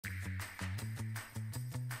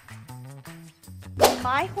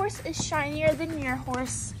my horse is shinier than your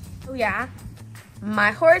horse. Oh yeah?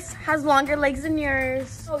 My horse has longer legs than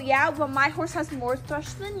yours. Oh yeah, but my horse has more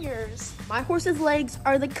thrush than yours. My horse's legs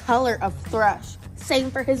are the color of thrush.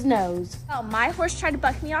 Same for his nose. Oh, my horse tried to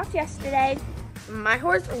buck me off yesterday. My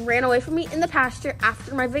horse ran away from me in the pasture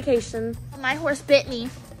after my vacation. My horse bit me.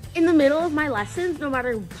 In the middle of my lessons, no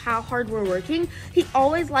matter how hard we're working, he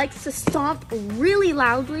always likes to stomp really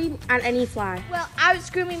loudly at any fly. Well, I was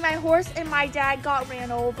grooming my horse and my dad got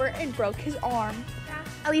ran over and broke his arm.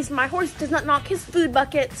 At least my horse does not knock his food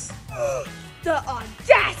buckets. The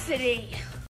audacity!